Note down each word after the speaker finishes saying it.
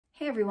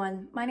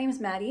everyone, my name is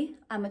Maddie.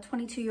 I'm a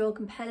 22-year-old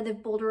competitive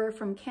boulderer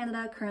from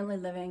Canada, currently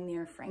living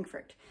near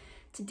Frankfurt.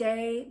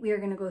 Today, we are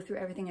going to go through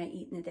everything I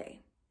eat in a day.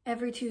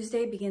 Every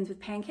Tuesday begins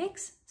with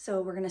pancakes,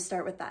 so we're going to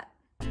start with that.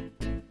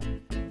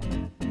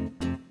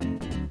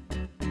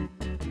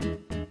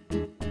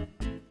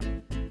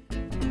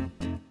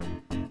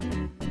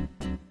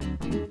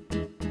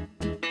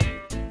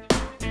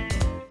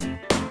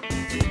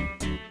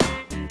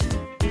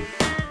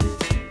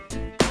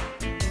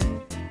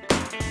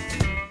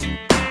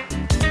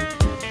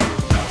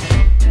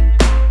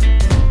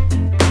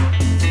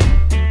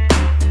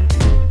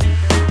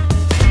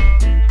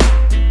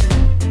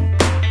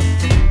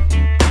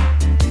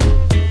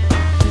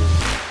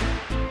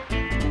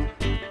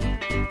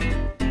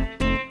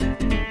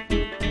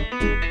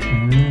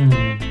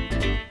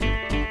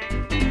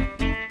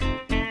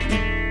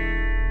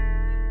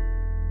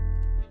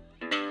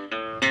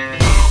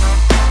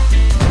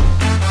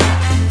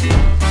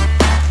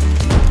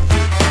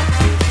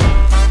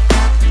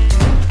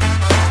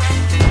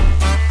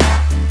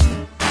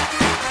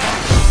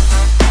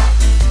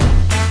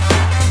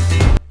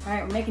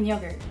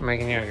 We're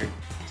making yogurt.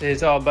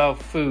 It's all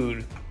about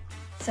food.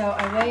 So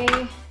I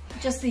weigh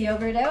just the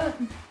yogurt out.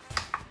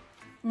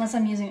 Unless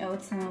I'm using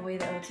oats, then I'll weigh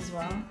the oats as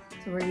well.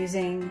 So we're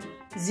using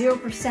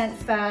 0%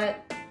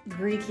 fat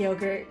Greek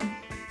yogurt,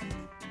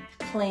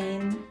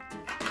 plain.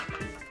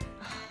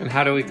 And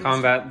how do we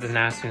combat the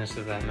nastiness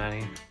of that,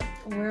 Maddie?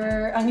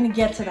 I'm gonna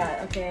get to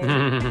that, okay?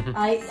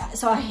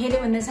 So I hate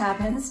it when this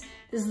happens.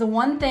 This is the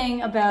one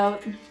thing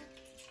about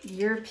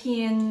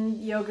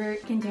European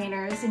yogurt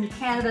containers. In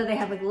Canada, they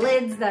have like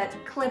lids that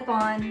clip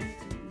on.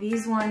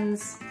 These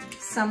ones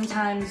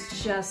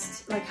sometimes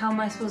just, like, how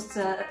am I supposed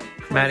to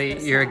Maddie,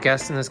 you're a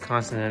guest in this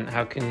continent.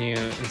 How can you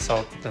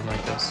insult them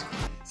like this?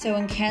 So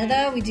in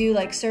Canada, we do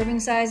like serving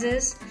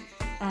sizes.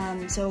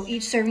 So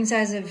each serving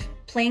size of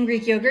plain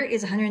Greek yogurt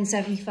is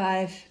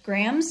 175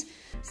 grams.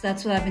 So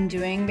that's what I've been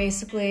doing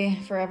basically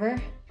forever.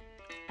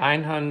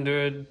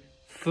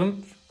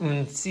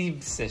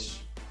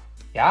 175.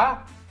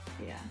 Yeah?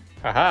 Yeah.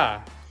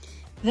 Haha.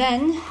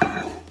 Then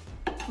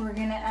we're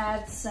gonna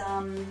add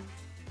some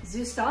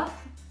Süßstoff.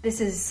 This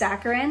is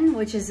saccharin,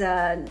 which is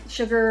a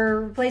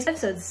sugar replacement,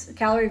 so it's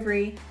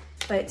calorie-free,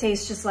 but it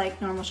tastes just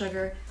like normal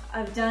sugar.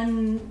 I've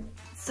done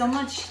so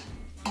much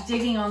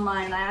digging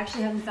online, I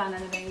actually haven't found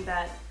anything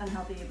that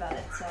unhealthy about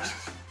it, so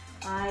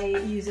I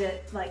use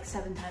it like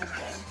 7 times a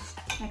day.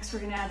 Next, we're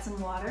gonna add some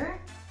water.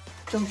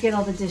 Don't get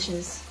all the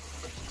dishes.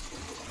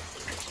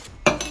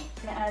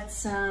 Gonna add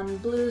some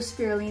blue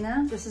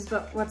spirulina. This is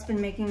what's been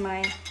making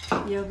my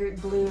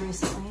yogurt blue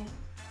recently.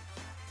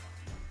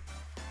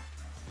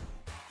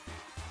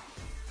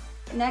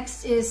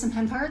 Next is some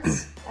hemp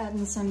hearts,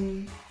 adding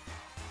some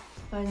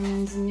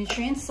vitamins and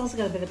nutrients. It's also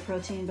got a bit of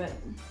protein, but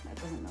that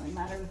doesn't really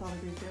matter with all the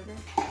Greek yogurt.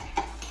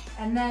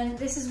 And then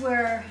this is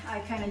where I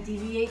kind of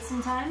deviate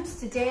sometimes.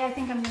 Today I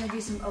think I'm gonna do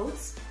some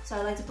oats. So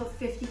I like to put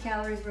 50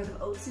 calories worth of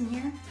oats in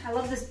here. I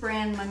love this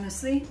brand,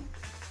 MyMuesli.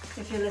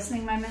 If you're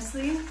listening,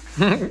 MyMuesli,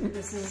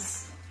 this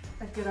is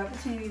a good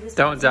opportunity.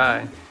 Don't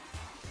die.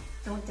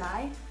 Don't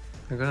die?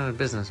 They're going out of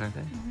business, aren't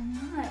they?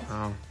 They're not.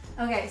 Oh.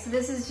 Okay, so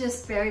this is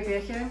just berry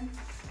Bircher.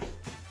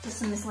 Just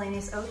some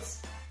miscellaneous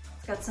oats.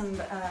 It's got some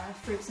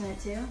fruits in it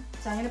too.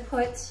 So I'm gonna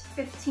put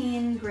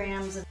 15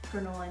 grams of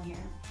granola in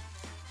here.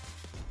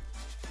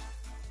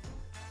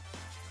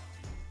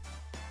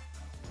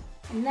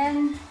 And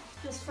then,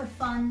 just for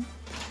fun,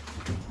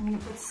 I'm gonna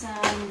put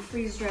some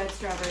freeze-dried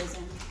strawberries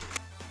in.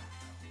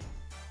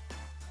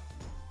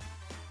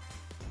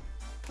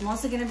 I'm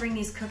also gonna bring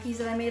these cookies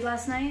that I made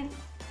last night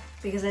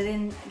because I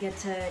didn't get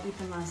to eat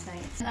them last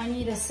night. I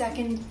need a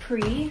second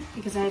pre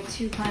because I have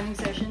 2 climbing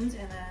sessions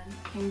and then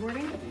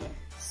hangboarding.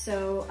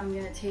 So I'm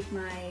gonna take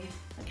my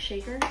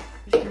shaker.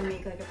 I'm just gonna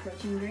make like a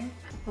protein drink.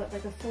 Put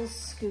like a full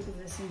scoop of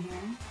this in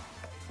here.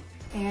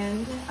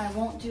 And I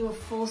won't do a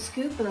full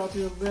scoop, but I'll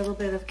do a little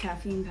bit of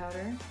caffeine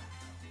powder.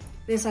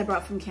 This I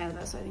brought from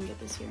Canada, so I didn't get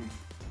this here.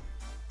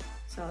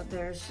 So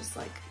there's just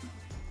like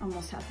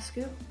almost half a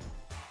scoop.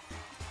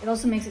 It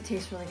also makes it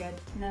taste really good.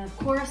 And then of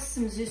course,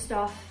 some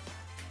Süßstoff.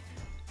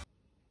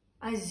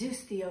 I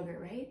Zeus the yogurt,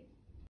 right?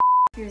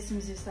 Here's some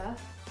Süßstoff.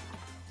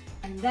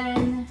 And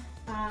then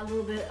a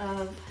little bit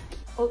of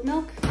oat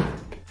milk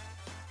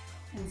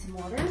and some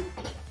water.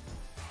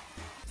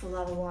 It's a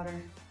lot of water.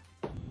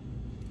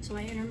 So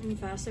I intermittent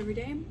fast every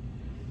day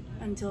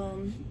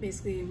until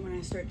basically when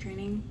I start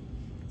training.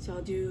 So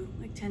I'll do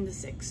like 10 to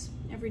 6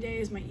 every day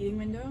is my eating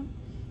window.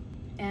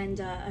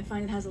 And I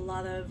find it has a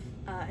lot of,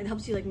 it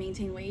helps you like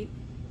maintain weight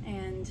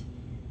and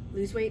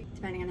lose weight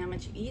depending on how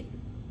much you eat.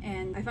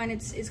 And I find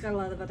it's got a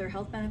lot of other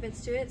health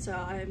benefits to it. So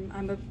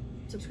I'm a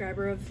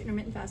subscriber of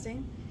intermittent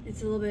fasting.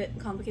 It's a little bit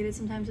complicated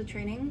sometimes with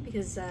training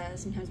because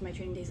sometimes my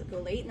training days go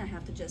late and I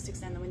have to just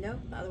extend the window.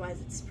 But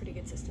otherwise it's a pretty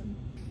good system.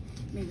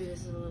 Maybe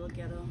this is a little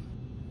ghetto.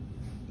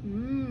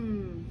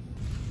 Mmm.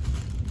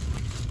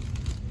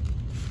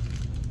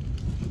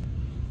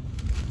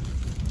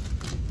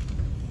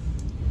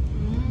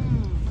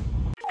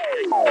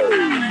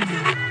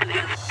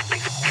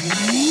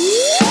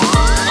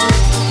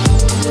 Mmm.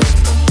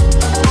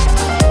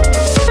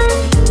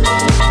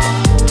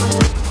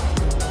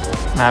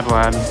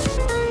 Mad Wad.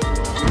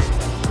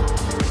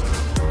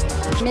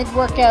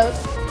 Mid-workout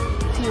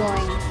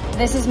fueling.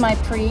 This is my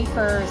pre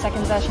for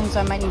second session, so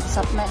I might need to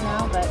supplement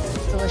now, but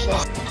it's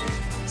delicious.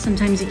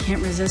 Sometimes you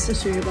can't resist a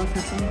sugar ball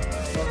pretzel.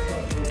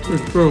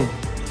 It's true.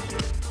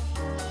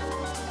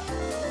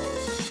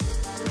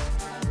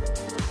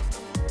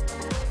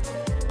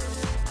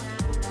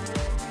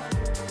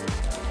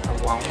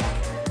 I want one.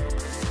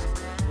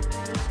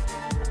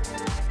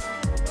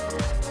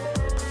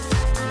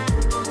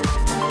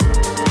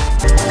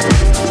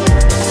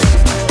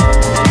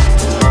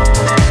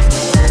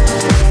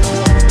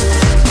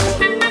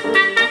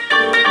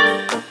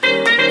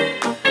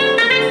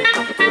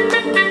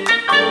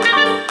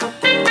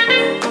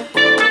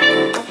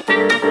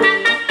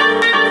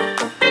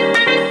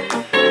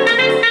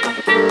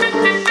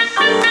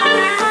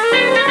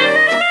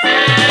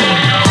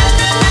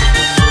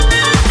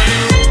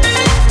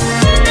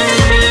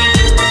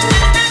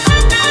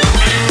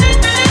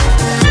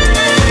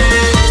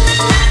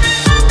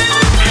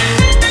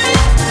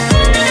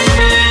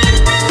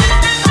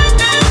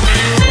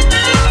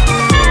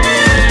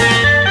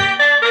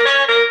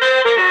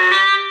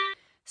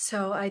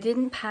 So I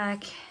didn't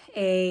pack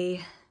a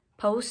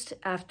post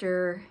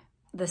after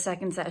the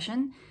second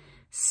session,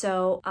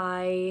 so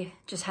I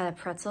just had a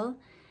pretzel,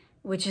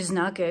 which is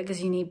not good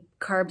because you need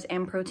carbs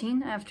and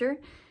protein after.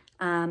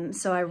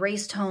 So I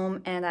raced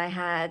home and I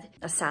had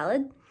a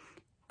salad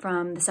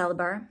from the salad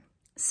bar.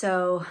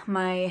 So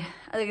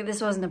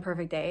this wasn't a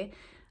perfect day.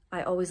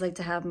 I always like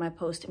to have my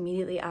post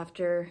immediately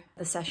after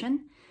the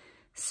session.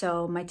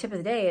 So my tip of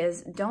the day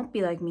is don't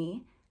be like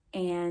me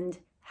and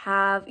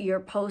have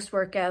your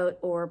post-workout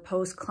or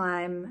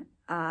post-climb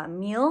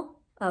meal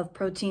of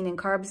protein and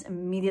carbs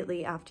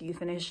immediately after you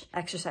finish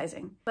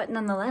exercising. But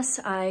nonetheless,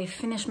 I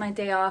finished my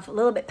day off a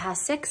little bit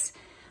past 6,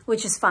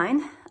 which is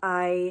fine.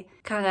 I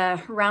kind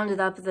of rounded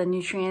up the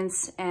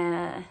nutrients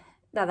that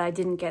I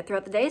didn't get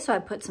throughout the day. So I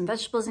put some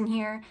vegetables in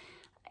here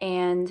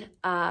and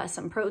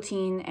some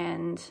protein,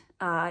 and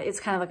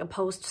it's kind of like a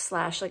post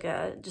slash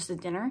like just a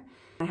dinner.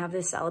 I have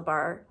this salad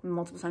bar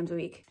multiple times a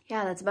week.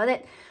 Yeah, that's about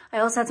it. I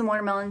also had some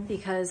watermelon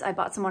because I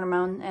bought some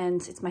watermelon and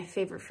it's my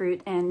favorite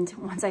fruit. And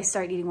once I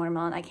start eating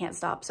watermelon, I can't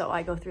stop. So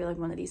I go through like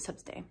one of these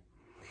tubs a day.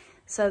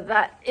 So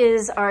that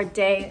is our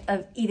day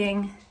of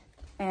eating.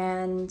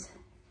 And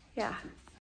yeah.